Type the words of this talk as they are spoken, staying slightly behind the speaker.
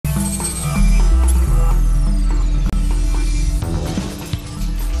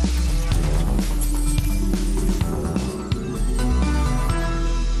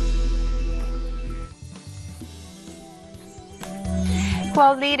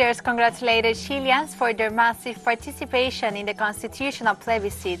World leaders congratulated Chileans for their massive participation in the constitutional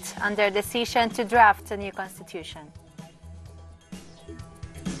plebiscite and their decision to draft a new constitution.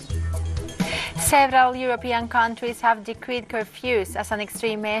 Several European countries have decreed curfews as an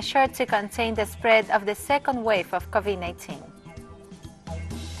extreme measure to contain the spread of the second wave of COVID-19.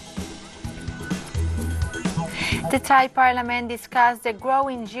 The Thai parliament discussed the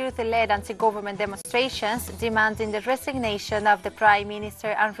growing youth-led anti-government demonstrations demanding the resignation of the prime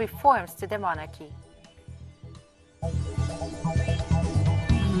minister and reforms to the monarchy.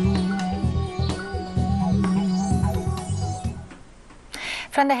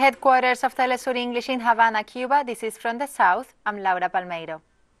 From the headquarters of TeleSUR English in Havana, Cuba, this is From the South. I'm Laura Palmeiro.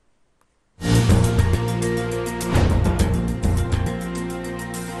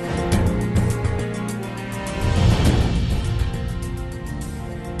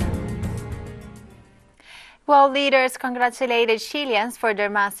 World leaders congratulated Chileans for their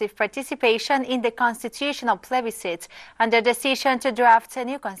massive participation in the constitutional plebiscite and their decision to draft a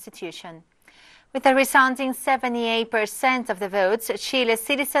new constitution. With a resounding 78% of the votes, Chile's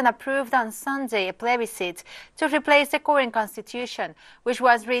citizens approved on Sunday a plebiscite to replace the current constitution, which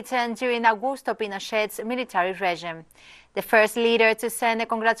was written during Augusto Pinochet's military regime. The first leader to send a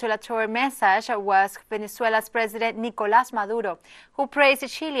congratulatory message was Venezuela's President Nicolás Maduro, who praised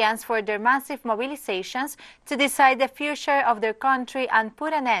Chileans for their massive mobilizations to decide the future of their country and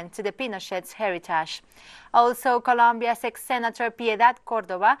put an end to the Pinochet's heritage. Also, Colombia's ex-Senator Piedad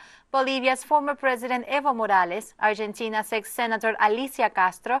Córdoba, Bolivia's former President Evo Morales, Argentina's ex-Senator Alicia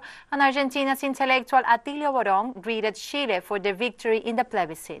Castro, and Argentina's intellectual Atilio Borón greeted Chile for their victory in the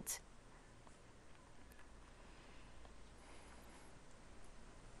plebiscite.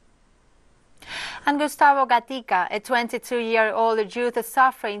 And Gustavo Gatica, a 22-year-old youth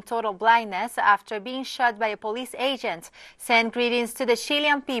suffering total blindness after being shot by a police agent, sent greetings to the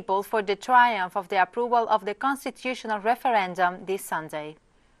Chilean people for the triumph of the approval of the constitutional referendum this Sunday.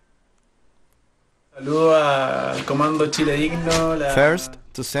 First,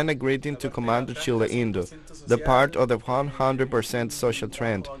 to send a greeting to Comando Chile Indo, the part of the 100% social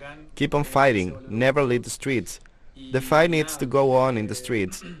trend. Keep on fighting, never leave the streets. The fight needs to go on in the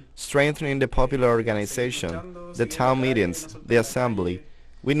streets, strengthening the popular organization, the town meetings, the assembly.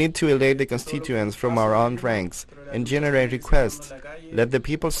 We need to elect the constituents from our own ranks and generate requests. Let the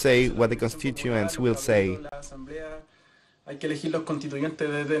people say what the constituents will say.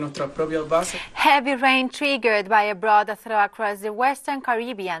 Heavy rain triggered by a broad throw across the Western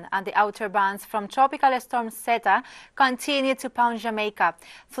Caribbean and the outer bands from Tropical Storm Zeta continued to pound Jamaica,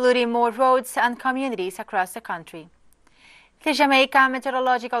 flooding more roads and communities across the country. The Jamaica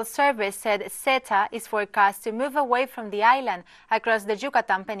Meteorological Service said Zeta is forecast to move away from the island across the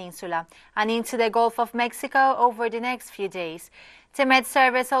Yucatan Peninsula and into the Gulf of Mexico over the next few days. The Met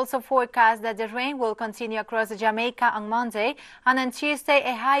Service also forecast that the rain will continue across Jamaica on Monday, and on Tuesday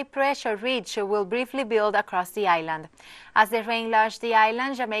a high-pressure ridge will briefly build across the island. As the rain lashed the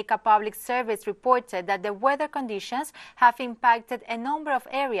island, Jamaica Public Service reported that the weather conditions have impacted a number of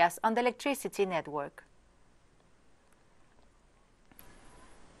areas on the electricity network.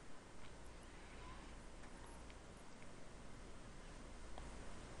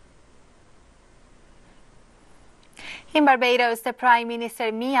 In Barbados, the Prime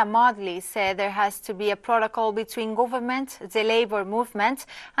Minister Mia Mottley said there has to be a protocol between government, the labor movement,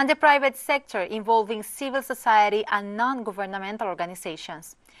 and the private sector involving civil society and non-governmental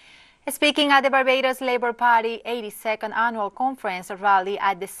organizations. Speaking at the Barbados Labour Party 82nd Annual Conference rally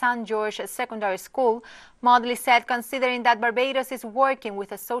at the St. George Secondary School, Mottley said considering that Barbados is working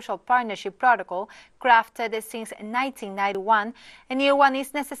with a social partnership protocol crafted since 1991, a new one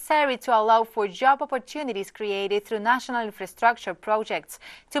is necessary to allow for job opportunities created through national infrastructure projects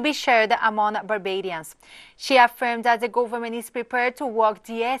to be shared among Barbadians. She affirmed that the government is prepared to walk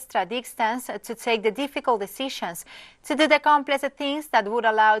the extra distance to take the difficult decisions, to do the complex things that would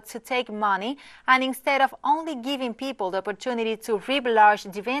allow to take money, and instead of only giving people the opportunity to reap large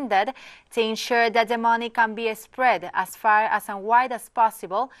dividend, to ensure that the money can be spread as far as and wide as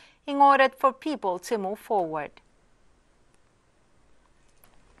possible in order for people to move forward.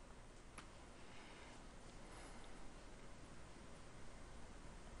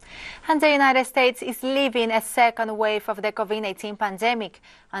 And the United States is living a second wave of the COVID-19 pandemic.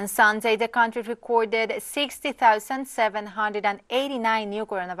 On Sunday, the country recorded 60,789 new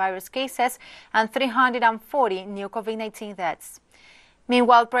coronavirus cases and 340 new COVID-19 deaths.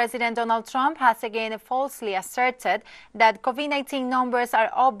 Meanwhile, President Donald Trump has again falsely asserted that COVID-19 numbers are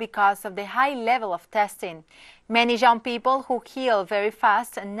up because of the high level of testing. Many young people who heal very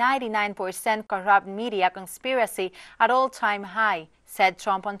fast, 99% corrupt media conspiracy at all-time high, said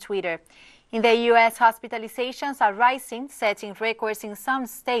Trump on Twitter. In the U.S., hospitalizations are rising, setting records in some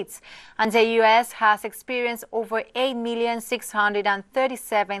states, and the U.S. has experienced over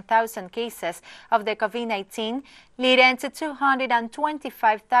 8,637,000 cases of the COVID-19, leading to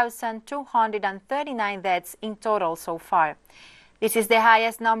 225,239 deaths in total so far. This is the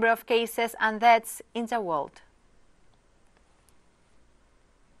highest number of cases and deaths in the world.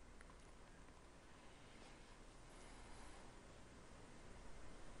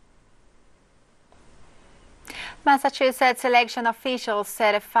 Massachusetts election officials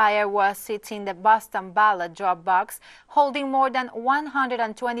said a fire was set in the Boston ballot drop box, holding more than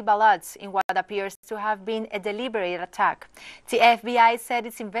 120 ballots in what appears to have been a deliberate attack. The FBI said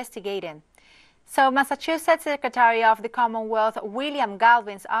it's investigating. So Massachusetts Secretary of the Commonwealth William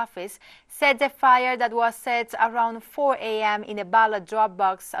Galvin's office said the fire that was set around 4 a.m. in a ballot drop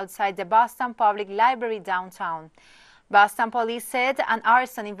box outside the Boston Public Library downtown. Boston police said an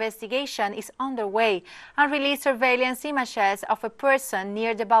arson investigation is underway and released surveillance images of a person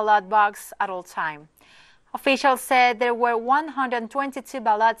near the ballot box at all times. Officials said there were 122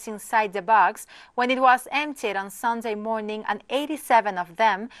 ballots inside the box when it was emptied on Sunday morning, and 87 of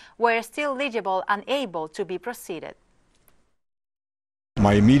them were still legible and able to be proceeded.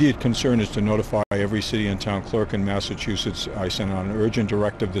 My immediate concern is to notify every city and town clerk in Massachusetts. I sent out an urgent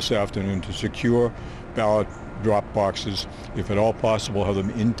directive this afternoon to secure ballot drop boxes, if at all possible, have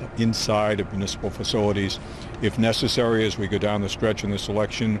them inside of municipal facilities. If necessary, as we go down the stretch in this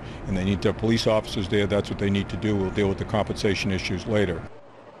election and they need to have police officers there, that's what they need to do. We'll deal with the compensation issues later.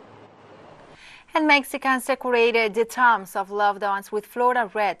 And Mexicans decorated the tombs of loved ones with Florida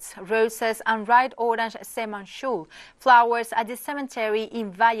reds, roses, and bright orange semanchul flowers at the cemetery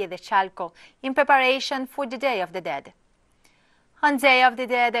in Valle de Chalco in preparation for the Day of the Dead. On Day of the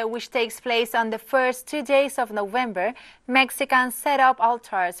Dead, which takes place on the first 2 days of November, Mexicans set up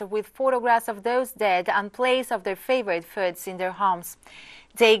altars with photographs of those dead and plates of their favorite foods in their homes.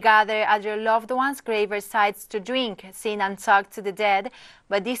 They gather at their loved ones' gravesites to drink, sing, and talk to the dead.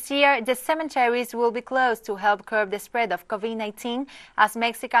 But this year, the cemeteries will be closed to help curb the spread of COVID-19, as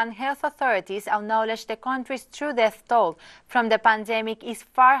Mexican health authorities acknowledge the country's true death toll from the pandemic is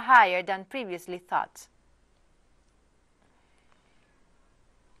far higher than previously thought.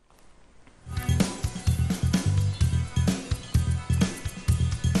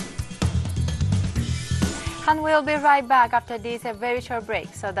 And we'll be right back after this a very short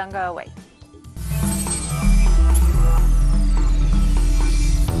break, so don't go away.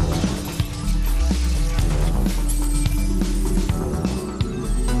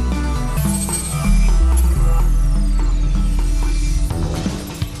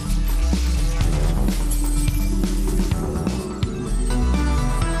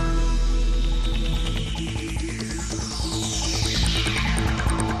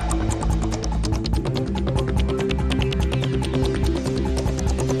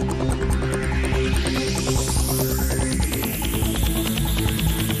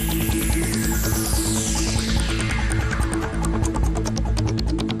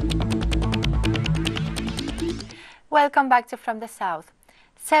 Welcome back to From the South.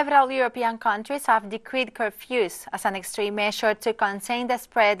 Several European countries have decreed curfews as an extreme measure to contain the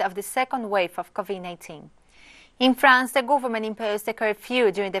spread of the second wave of COVID-19. In France, the government imposed a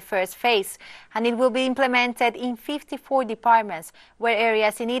curfew during the first phase, and it will be implemented in 54 departments, where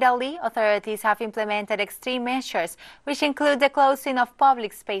areas in Italy, authorities have implemented extreme measures, which include the closing of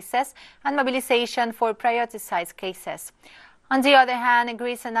public spaces and mobilization for prioritized cases. On the other hand,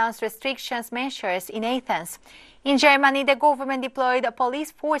 Greece announced restrictions measures in Athens. In Germany, the government deployed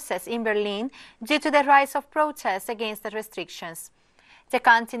police forces in Berlin due to the rise of protests against the restrictions. The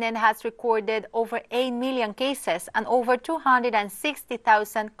continent has recorded over 8 million cases and over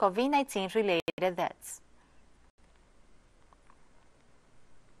 260,000 COVID-19 related deaths.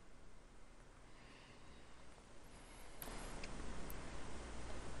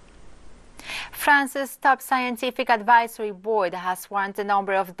 France's top scientific advisory board has warned the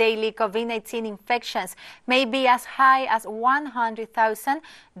number of daily COVID-19 infections may be as high as 100,000,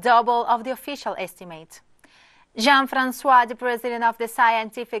 double of the official estimate. Jean-François, the president of the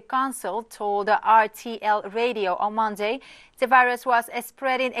Scientific Council, told RTL Radio on Monday the virus was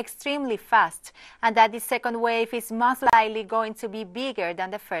spreading extremely fast and that the second wave is most likely going to be bigger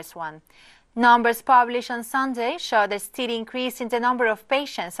than the first one. Numbers published on Sunday showed a steady increase in the number of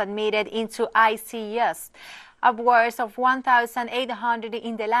patients admitted into ICUs, upwards of 1,800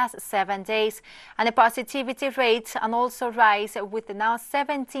 in the last 7 days, and a positivity rate and also rise with now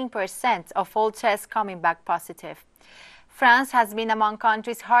 17% of all tests coming back positive. France has been among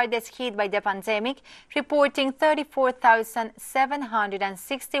countries hardest hit by the pandemic, reporting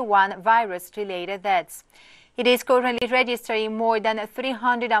 34,761 virus-related deaths. It is currently registering more than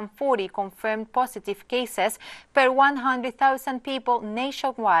 340 confirmed positive cases per 100,000 people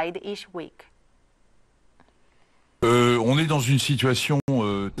nationwide each week. We're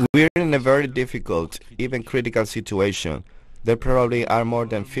in a very difficult, even critical situation. There probably are more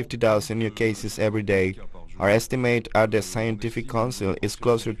than 50,000 new cases every day. Our estimate at the Scientific Council is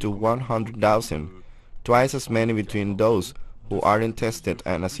closer to 100,000, twice as many between those who aren't tested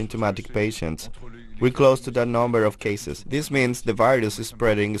and asymptomatic patients. We're close to that number of cases. This means the virus is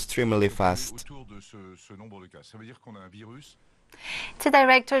spreading extremely fast. The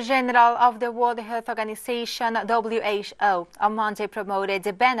Director General of the World Health Organization, WHO, on Monday promoted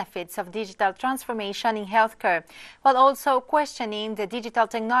the benefits of digital transformation in healthcare, while also questioning the digital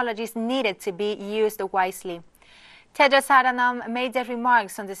technologies needed to be used wisely. Tedros Adhanom made the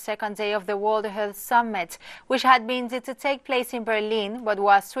remarks on the second day of the World Health Summit, which had been due to take place in Berlin but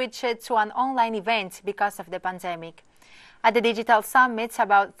was switched to an online event because of the pandemic. At the Digital Summit,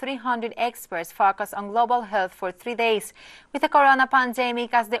 about 300 experts focused on global health for 3 days, with the corona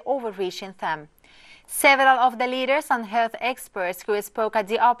pandemic as the overreaching theme. Several of the leaders and health experts who spoke at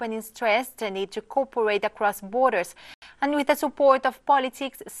the opening stressed the need to cooperate across borders and with the support of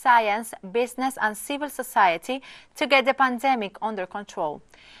politics, science, business and civil society to get the pandemic under control.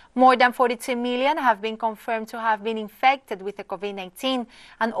 More than 42 million have been confirmed to have been infected with the COVID-19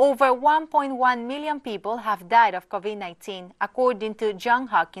 and over 1.1 million people have died of COVID-19, according to Johns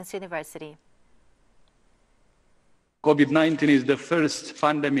Hopkins University. COVID-19 is the first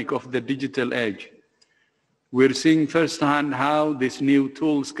pandemic of the digital age. We're seeing firsthand how these new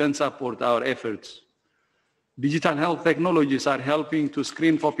tools can support our efforts. Digital health technologies are helping to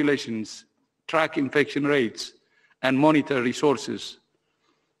screen populations, track infection rates, and monitor resources.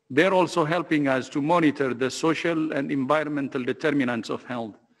 They're also helping us to monitor the social and environmental determinants of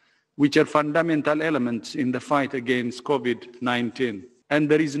health, which are fundamental elements in the fight against COVID-19. And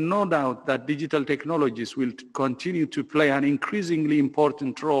there is no doubt that digital technologies will continue to play an increasingly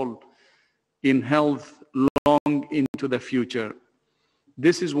important role in health long into the future.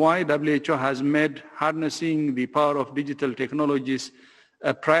 This is why WHO has made harnessing the power of digital technologies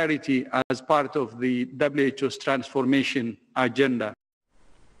a priority as part of the WHO's transformation agenda.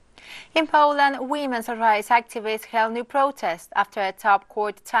 In Poland, women's rights activists held new protests after a top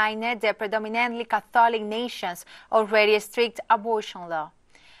court tightened the predominantly Catholic nation's already strict abortion law.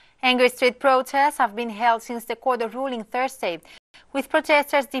 Angry street protests have been held since the court ruling Thursday, with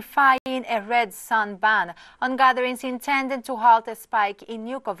protesters defying a red sun ban on gatherings intended to halt a spike in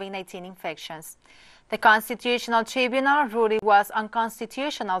new COVID-19 infections. The Constitutional Tribunal ruled it was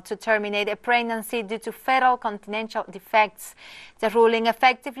unconstitutional to terminate a pregnancy due to fetal continental defects. The ruling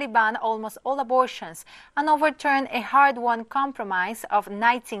effectively banned almost all abortions and overturned a hard-won compromise of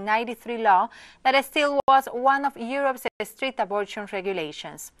 1993 law that still was one of Europe's strict abortion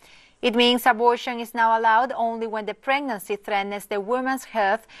regulations. It means abortion is now allowed only when the pregnancy threatens the woman's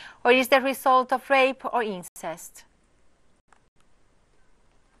health or is the result of rape or incest.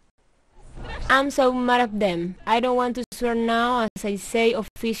 I'm so mad at them. I don't want to swear now as I say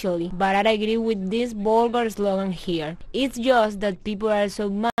officially, but I agree with this vulgar slogan here. It's just that people are so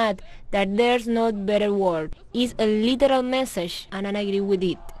mad that there's no better word. It's a literal message and I agree with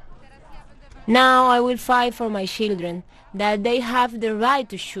it. Now I will fight for my children, that they have the right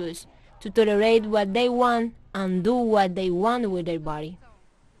to choose, to tolerate what they want and do what they want with their body.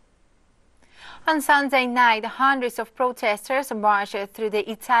 On Sunday night, hundreds of protesters marched through the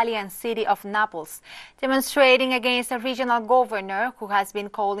Italian city of Naples, demonstrating against a regional governor who has been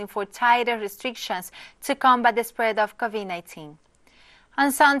calling for tighter restrictions to combat the spread of COVID-19.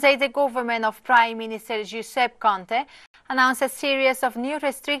 On Sunday, the government of Prime Minister Giuseppe Conte announced a series of new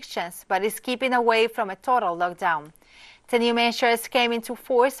restrictions, but is keeping away from a total lockdown. The new measures came into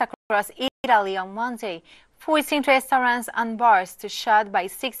force across Italy on Monday, forcing restaurants and bars to shut by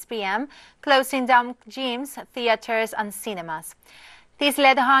 6 p.m., closing down gyms, theaters and cinemas. This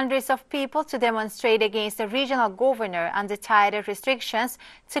led hundreds of people to demonstrate against the regional governor and the tighter restrictions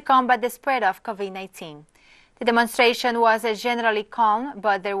to combat the spread of COVID-19. The demonstration was generally calm,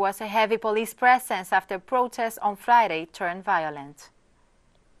 but there was a heavy police presence after protests on Friday turned violent.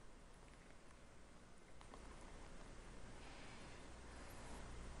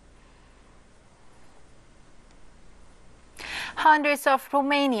 Hundreds of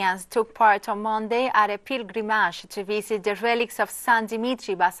Romanians took part on Monday at a pilgrimage to visit the relics of Saint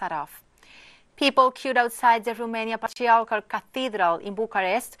Dimitri Basarov. People queued outside the Romania Patriarchal Cathedral in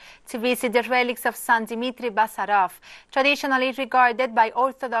Bucharest to visit the relics of Saint Dimitri Basarov, traditionally regarded by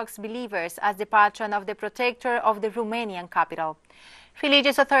Orthodox believers as the patron of the protector of the Romanian capital.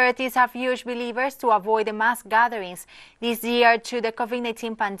 Religious authorities have urged believers to avoid the mass gatherings this year due to the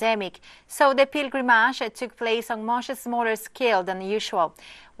COVID-19 pandemic, so the pilgrimage took place on much smaller scale than usual,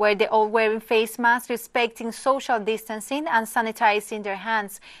 where they all wearing face masks, respecting social distancing and sanitizing their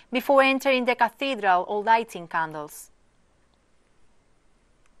hands before entering the cathedral or lighting candles.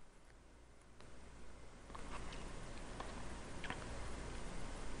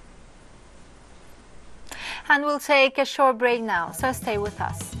 And we'll take a short break now, so stay with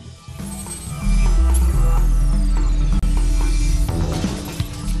us.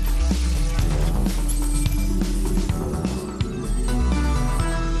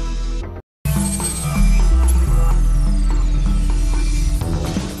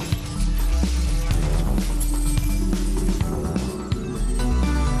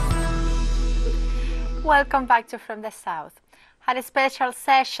 Welcome back to From the South. At a special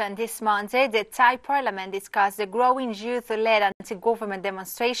session this Monday, the Thai Parliament discussed the growing youth-led anti-government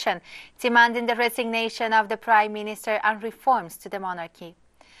demonstration demanding the resignation of the Prime Minister and reforms to the monarchy.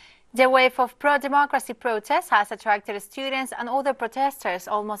 The wave of pro-democracy protests has attracted students and other protesters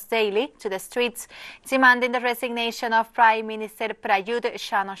almost daily to the streets, demanding the resignation of Prime Minister Prayut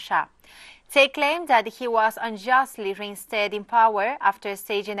Chan-o-cha. They claim that he was unjustly reinstated in power after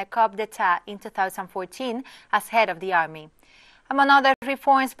staging a coup d'etat in 2014 as head of the army. Among other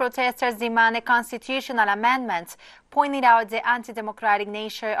reforms, protesters demand a constitutional amendment, pointing out the anti-democratic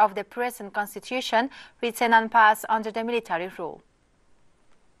nature of the present constitution, written and passed under the military rule.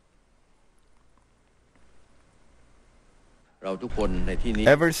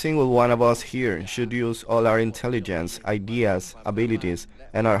 Every single one of us here should use all our intelligence, ideas, abilities,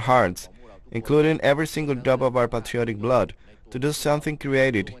 and our hearts, including every single drop of our patriotic blood, to do something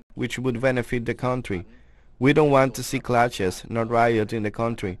creative which would benefit the country. We don't want to see clashes, nor riot in the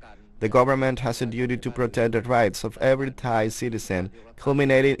country. The government has a duty to protect the rights of every Thai citizen,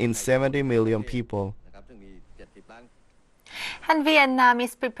 culminating in 70 million people. And Vietnam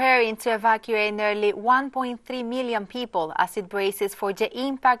is preparing to evacuate nearly 1.3 million people as it braces for the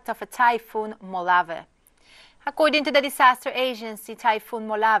impact of a typhoon Molave. According to the disaster agency, Typhoon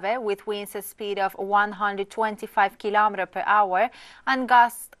Molave, with winds at speed of 125 km per hour and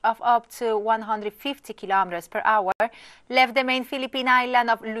gusts of up to 150 km per hour, left the main Philippine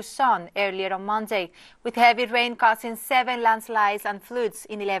island of Luzon earlier on Monday, with heavy rain causing 7 landslides and floods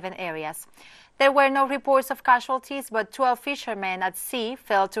in 11 areas. There were no reports of casualties, but 12 fishermen at sea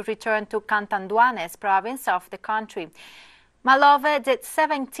failed to return to Catanduanes province of the country. Molave, the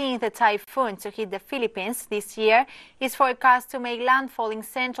 17th typhoon to hit the Philippines this year, is forecast to make landfall in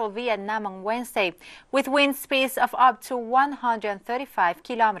central Vietnam on Wednesday, with wind speeds of up to 135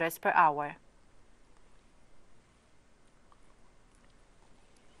 km per hour.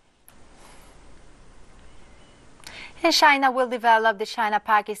 And China will develop the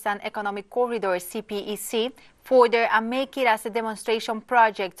China-Pakistan Economic Corridor (CPEC) further and make it as a demonstration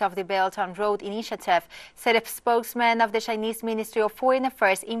project of the Belt and Road Initiative, said a spokesman of the Chinese Ministry of Foreign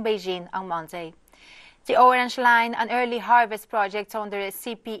Affairs in Beijing on Monday. The Orange Line, an early harvest project under the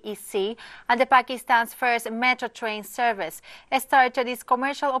CPEC and the Pakistan's first metro train service, started its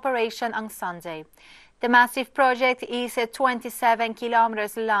commercial operation on Sunday. The massive project is 27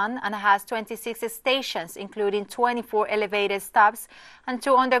 kilometers long and has 26 stations, including 24 elevated stops and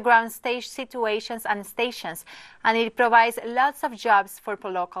 2 underground stage situations and stations, and it provides lots of jobs for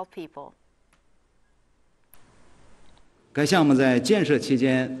local people.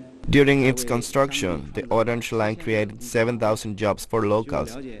 During its construction, the Orange Line created 7,000 jobs for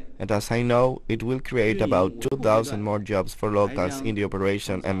locals, and as I know, it will create about 2,000 more jobs for locals in the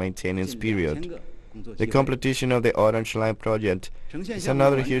operation and maintenance period. The completion of the Orange Line project is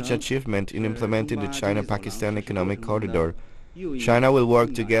another huge achievement in implementing the China-Pakistan Economic Corridor. China will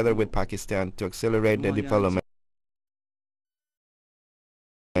work together with Pakistan to accelerate the development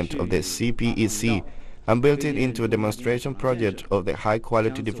of the CPEC and build it into a demonstration project of the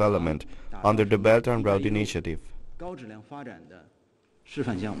high-quality development under the Belt and Road Initiative.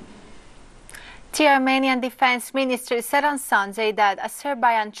 The Armenian Defense Ministry said on Sunday that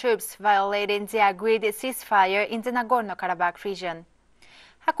Azerbaijan troops violated the agreed ceasefire in the Nagorno-Karabakh region.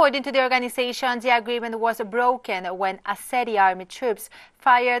 According to the organization, the agreement was broken when Azeri army troops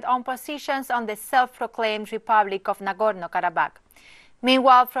fired on positions on the self-proclaimed Republic of Nagorno-Karabakh.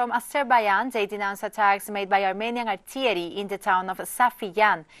 Meanwhile, from Azerbaijan, they denounced attacks made by Armenian artillery in the town of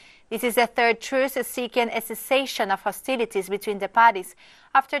Safiyan. This is the third truce seeking a cessation of hostilities between the parties,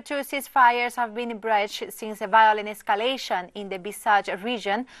 after two ceasefires have been breached since a violent escalation in the Bisaj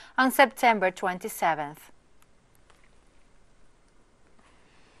region on September 27th.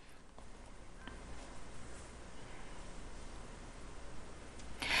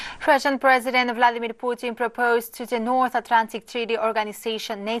 Russian President Vladimir Putin proposed to the North Atlantic Treaty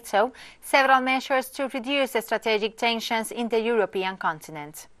Organization, NATO, several measures to reduce the strategic tensions in the European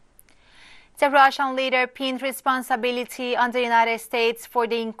continent. The Russian leader pinned responsibility on the United States for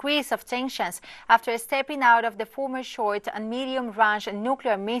the increase of tensions after stepping out of the former short and medium-range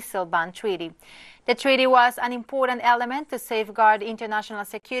nuclear missile ban treaty. The treaty was an important element to safeguard international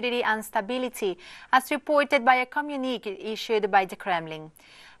security and stability, as reported by a communique issued by the Kremlin.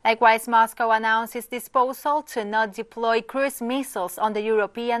 Likewise, Moscow announced its disposal to not deploy cruise missiles on the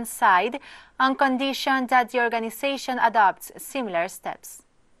European side on condition that the organization adopts similar steps.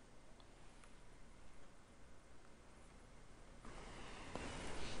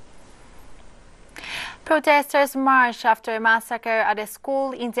 Protesters marched after a massacre at a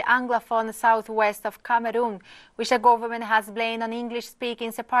school in the Anglophone southwest of Cameroon, which the government has blamed on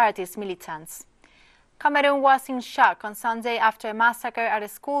English-speaking separatist militants. Cameroon was in shock on Sunday after a massacre at a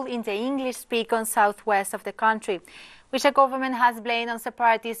school in the English-speaking southwest of the country, which the government has blamed on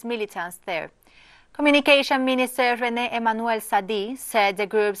separatist militants there. Communication Minister René Emmanuel Sadi said the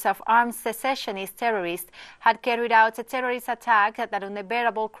groups of armed secessionist terrorists had carried out a terrorist attack that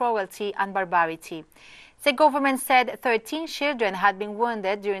unbearable cruelty and barbarity. The government said 13 children had been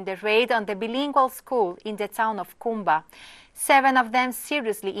wounded during the raid on the bilingual school in the town of Kumba, 7 of them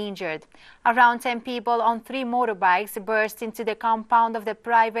seriously injured. Around 10 people on 3 motorbikes burst into the compound of the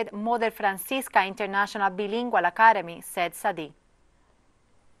private Mother Francisca International Bilingual Academy, said Sadi.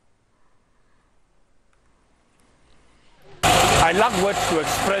 I lack words to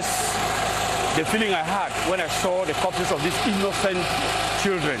express the feeling I had when I saw the corpses of these innocent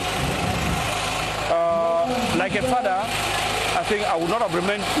children. Like a father, I think I would not have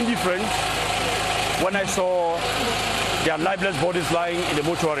remained indifferent when I saw their lifeless bodies lying in the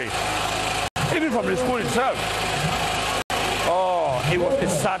mortuary. Even from the school itself. Oh, it was a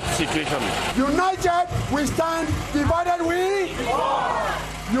sad situation. United we stand, divided we fall.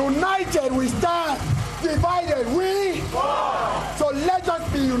 United we stand, divided we fall. So let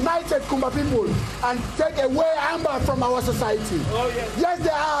us be united, Kumba people, and take away anger from our society. Oh, yes. Yes, they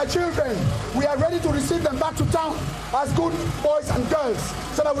are our children. We are ready to receive them back to town as good boys and girls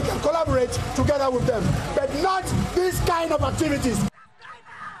so that we can collaborate together with them. But not this kind of activities.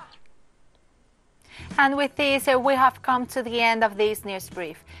 And with this, we have come to the end of this news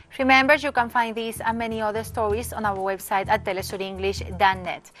brief. Remember, you can find these and many other stories on our website at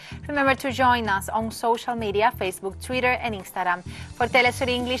telesurenglish.net. Remember to join us on social media, Facebook, Twitter, and Instagram. For TeleSUR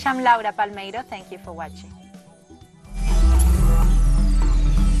English, I'm Laura Palmeiro. Thank you for watching.